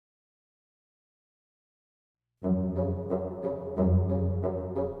In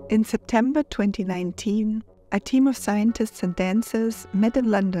September 2019, a team of scientists and dancers met in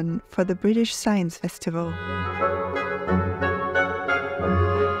London for the British Science Festival.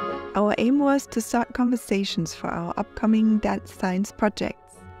 Our aim was to start conversations for our upcoming dance science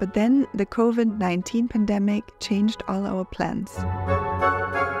projects, but then the COVID-19 pandemic changed all our plans.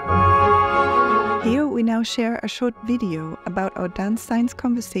 Here we now share a short video about our dance science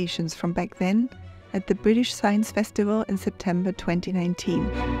conversations from back then at the British Science Festival in September 2019.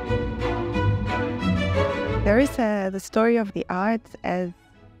 There is the story of the arts as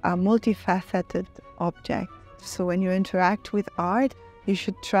a multifaceted object. So when you interact with art, you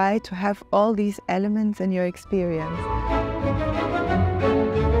should try to have all these elements in your experience.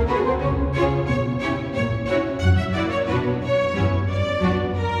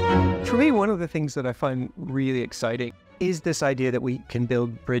 For me, one of the things that I find really exciting is this idea that we can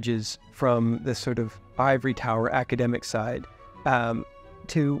build bridges from this sort of ivory tower academic side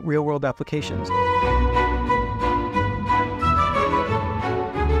to real-world applications.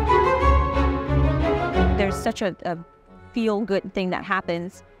 There's such a feel-good thing that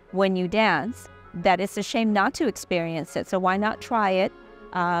happens when you dance that it's a shame not to experience it. So why not try it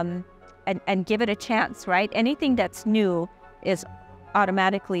and give it a chance, right? Anything that's new is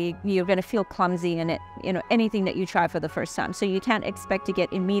automatically, you're going to feel clumsy in it, anything that you try for the first time. So you can't expect to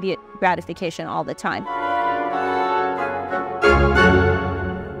get immediate gratification all the time.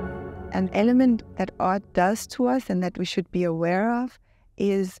 An element that art does to us and that we should be aware of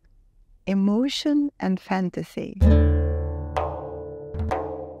is emotion and fantasy.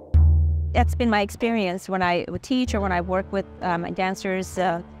 That's been my experience when I would teach or when I work with my dancers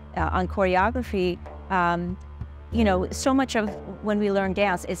on choreography. So much of when we learn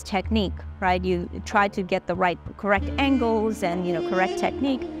dance is technique, right? You try to get the correct angles and, correct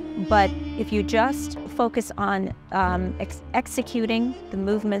technique. But if you just focus on executing the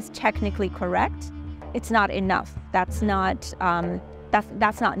movements technically correct, it's not enough. That's not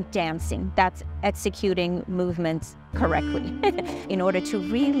dancing. That's executing movements correctly. In order to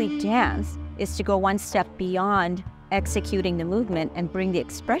really dance is to go one step beyond executing the movement and bring the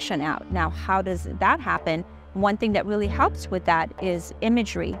expression out. Now, how does that happen? One thing that really helps with that is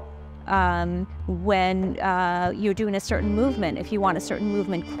imagery. When you're doing a certain movement, if you want a certain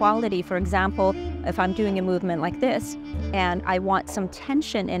movement quality, for example, if I'm doing a movement like this and I want some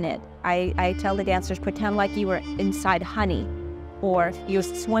tension in it, I tell the dancers, pretend like you were inside honey or you're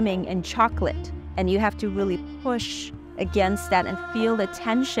swimming in chocolate, and you have to really push against that and feel the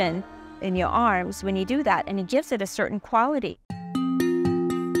tension in your arms when you do that, and it gives it a certain quality.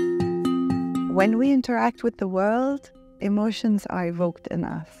 When we interact with the world, emotions are evoked in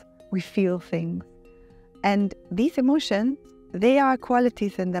us. We feel things. And these emotions, they are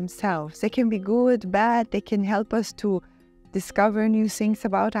qualities in themselves. They can be good, bad, they can help us to discover new things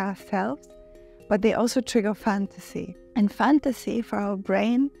about ourselves, but they also trigger fantasy. And fantasy for our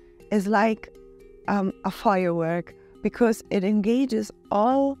brain is like a firework, because it engages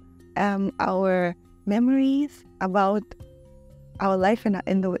all our memories about our life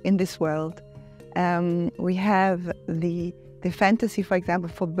in this world. We have the fantasy, for example,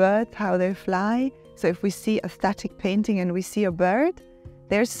 for birds, how they fly. So if we see a static painting and we see a bird,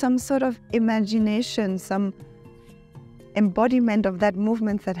 there's some sort of imagination, some embodiment of that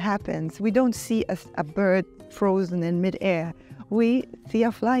movement that happens. We don't see a bird frozen in midair. We see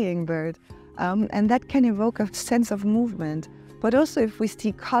a flying bird. And that can evoke a sense of movement. But also if we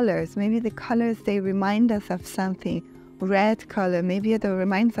see colors, maybe the colors, they remind us of something. Red color, maybe it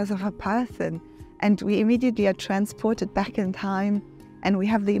reminds us of a person. And we immediately are transported back in time, and we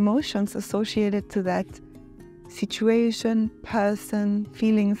have the emotions associated to that situation, person,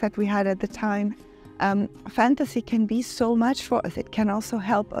 feelings that we had at the time. Fantasy can be so much for us. It can also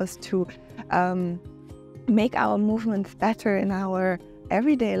help us to make our movements better in our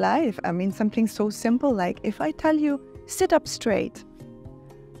everyday life. I mean, something so simple like if I tell you, sit up straight,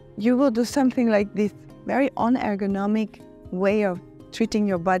 you will do something like this very unergonomic way of treating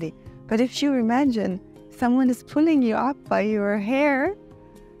your body. But if you imagine someone is pulling you up by your hair,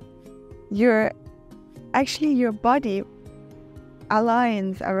 your body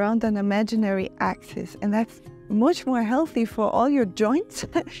aligns around an imaginary axis, and that's much more healthy for all your joints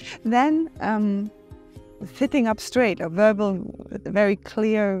than sitting up straight, a verbal, very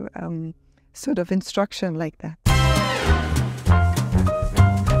clear sort of instruction like that.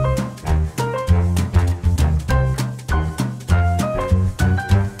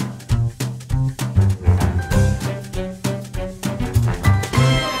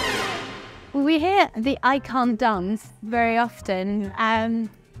 We hear the I can't dance very often.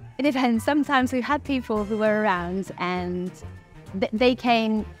 It depends. Sometimes we've had people who were around and they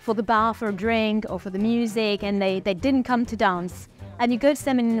came for the bar for a drink or for the music, and they didn't come to dance. And you go to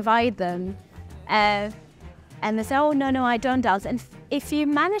them and invite them, and they say, oh, no, I don't dance. And if you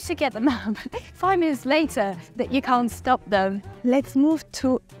manage to get them up 5 minutes later, that you can't stop them. Let's move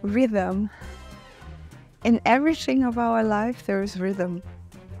to rhythm. In everything of our life, there is rhythm.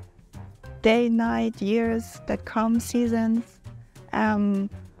 Day, night, years that come, seasons.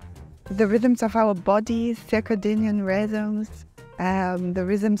 The rhythms of our bodies, circadian rhythms. The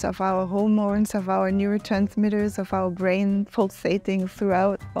rhythms of our hormones, of our neurotransmitters, of our brain pulsating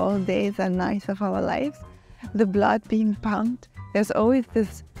throughout all days and nights of our lives. The blood being pumped. There's always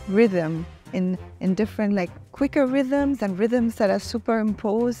this rhythm in different, like, quicker rhythms and rhythms that are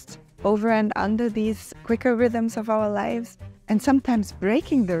superimposed over and under these quicker rhythms of our lives. And sometimes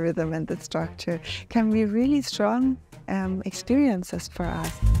breaking the rhythm and the structure can be really strong experiences for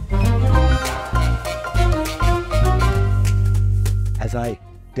us. As I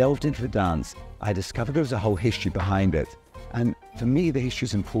delved into the dance, I discovered there was a whole history behind it. And for me, the history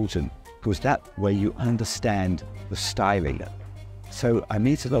is important because that way you understand the styling. So I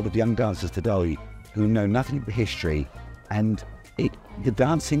meet a lot of young dancers today who know nothing of the history, and the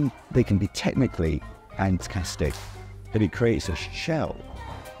dancing, they can be technically fantastic, but it creates a shell.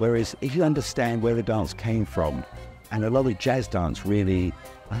 Whereas if you understand where the dance came from, and a lot of jazz dance really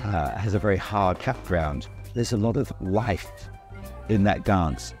has a very hard background, there's a lot of life in that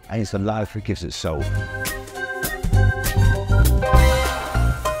dance, and it's the life that gives it soul.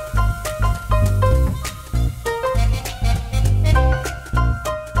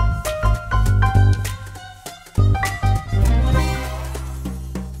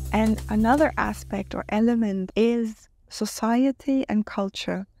 And another aspect or element is society and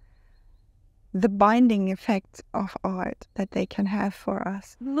culture. The binding effect of art that they can have for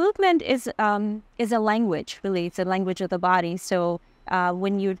us. Movement is a language, really. It's a language of the body. So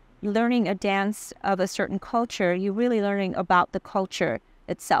when you're learning a dance of a certain culture, you're really learning about the culture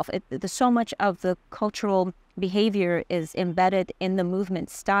itself. So much of the cultural behavior is embedded in the movement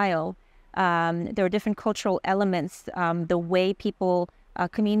style. There are different cultural elements, the way people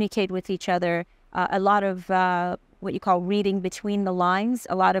communicate with each other, a lot of what you call reading between the lines,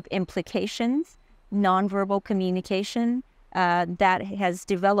 a lot of implications, nonverbal communication that has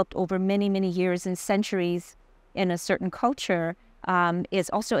developed over many, many years and centuries in a certain culture is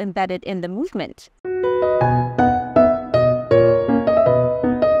also embedded in the movement.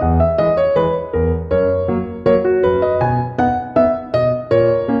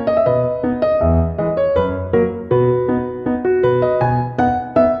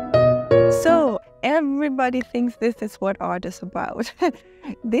 Everybody thinks this is what art is about.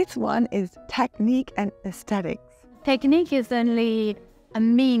 This one is technique and aesthetics. Technique is only a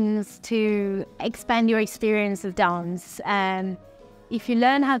means to expand your experience of dance. If you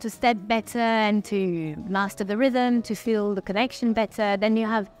learn how to step better and to master the rhythm, to feel the connection better, then you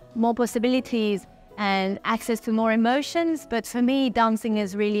have more possibilities and access to more emotions. But for me, dancing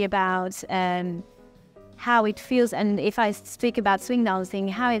is really about how it feels. And if I speak about swing dancing,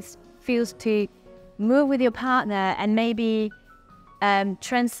 how it feels to move with your partner and maybe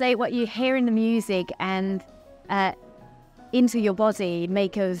translate what you hear in the music and into your body,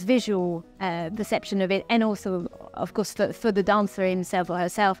 make a visual perception of it, and also, of course, for the dancer himself or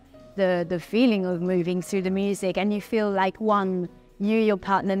herself, the feeling of moving through the music, and you feel like one, you, your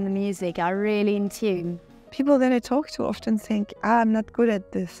partner, and the music are really in tune. People that I talk to often think, I'm not good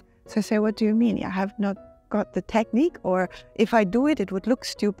at this. So I say, what do you mean? I have not got the technique, or if I do it, it would look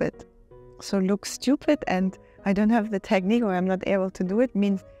stupid. So look stupid and I don't have the technique, or I'm not able to do it,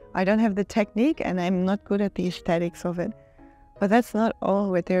 means I don't have the technique and I'm not good at the aesthetics of it. But that's not all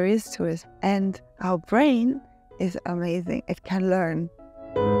what there is to it. And our brain is amazing. It can learn.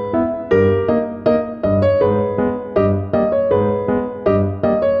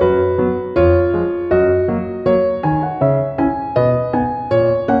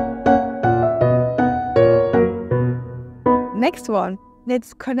 Next one.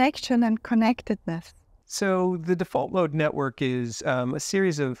 It's connection and connectedness. So the default mode network is a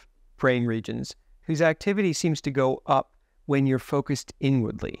series of brain regions whose activity seems to go up when you're focused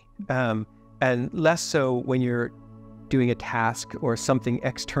inwardly, and less so when you're doing a task or something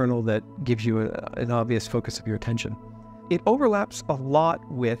external that gives you an obvious focus of your attention. It overlaps a lot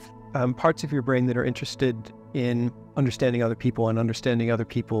with parts of your brain that are interested in understanding other people and understanding other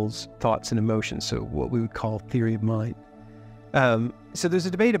people's thoughts and emotions, so what we would call theory of mind. So there's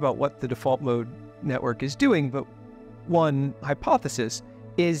a debate about what the default mode network is doing, but one hypothesis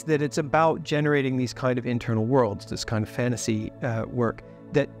is that it's about generating these kind of internal worlds, this kind of fantasy work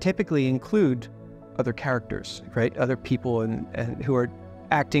that typically include other characters, right? Other people and who are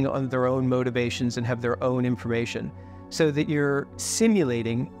acting on their own motivations and have their own information, so that you're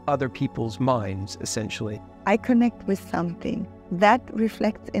simulating other people's minds, essentially. I connect with something that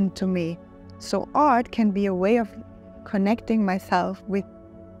reflects into me. So art can be a way of connecting myself with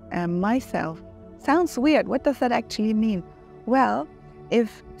myself. Sounds weird. What does that actually mean? Well,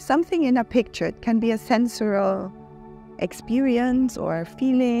 if something in a picture, it can be a sensorial experience or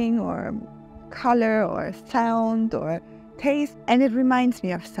feeling or color or sound or taste, and it reminds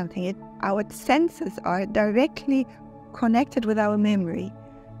me of something. Our senses are directly connected with our memory,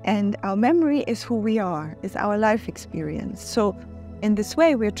 and our memory is who we are, is our life experience. So in this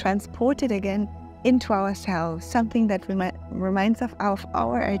way, we're transported again into ourselves, something that reminds us of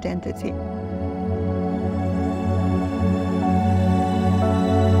our identity.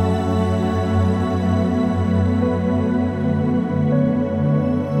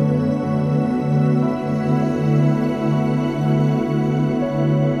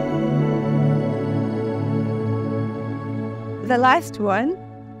 The last one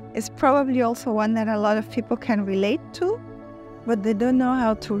is probably also one that a lot of people can relate to, but they don't know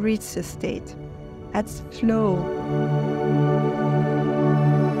how to reach the state. That's flow.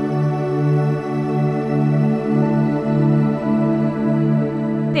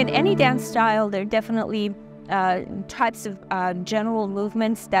 In any dance style, there are definitely types of general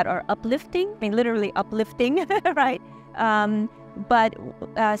movements that are uplifting, I mean literally uplifting, right? But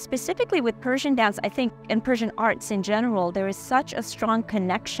specifically with Persian dance, I think, and Persian arts in general, there is such a strong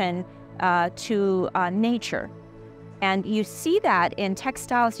connection to nature. And you see that in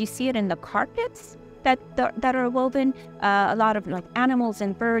textiles, you see it in the carpets that are woven, a lot of like animals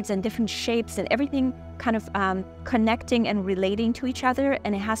and birds and different shapes and everything kind of connecting and relating to each other,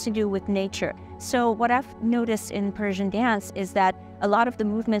 and it has to do with nature. So what I've noticed in Persian dance is that a lot of the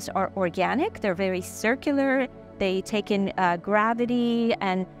movements are organic, they're very circular, they take in gravity,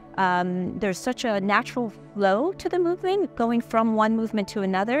 and there's such a natural flow to the movement, going from one movement to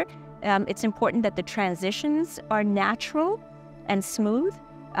another. It's important that the transitions are natural and smooth,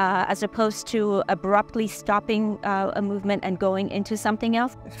 as opposed to abruptly stopping a movement and going into something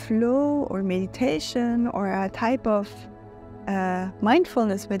else. Flow or meditation or a type of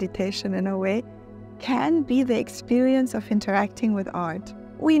mindfulness meditation in a way can be the experience of interacting with art.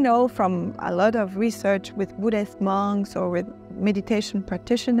 We know from a lot of research with Buddhist monks or with meditation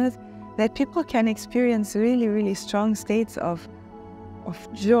practitioners that people can experience really, really strong states of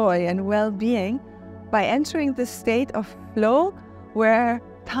joy and well-being by entering this state of flow where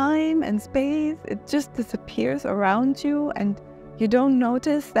time and space, it just disappears around you and you don't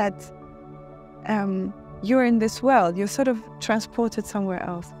notice that you're in this world. You're sort of transported somewhere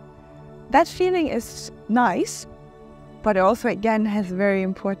else. That feeling is nice, but it also, again, has very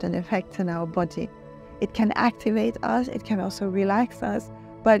important effects in our body. It can activate us, it can also relax us,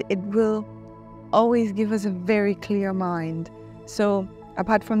 but it will always give us a very clear mind. So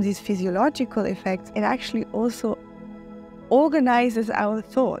apart from these physiological effects, it actually also organizes our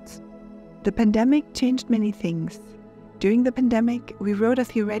thoughts. The pandemic changed many things. During the pandemic, we wrote a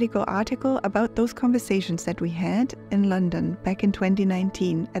theoretical article about those conversations that we had in London back in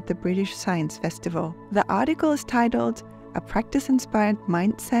 2019 at the British Science Festival. The article is titled "A Practice-Inspired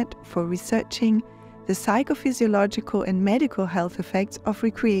Mindset for Researching the Psychophysiological and Medical Health Effects of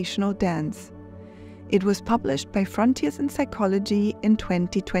Recreational Dance." It was published by Frontiers in Psychology in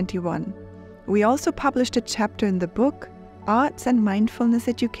 2021. We also published a chapter in the book Arts and Mindfulness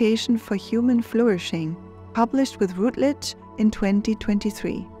Education for Human Flourishing, published with Routledge in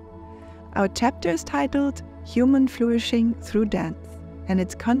 2023. Our chapter is titled Human Flourishing Through Dance, and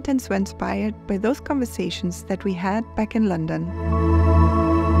its contents were inspired by those conversations that we had back in London.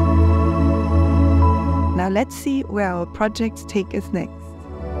 Now let's see where our projects take us next.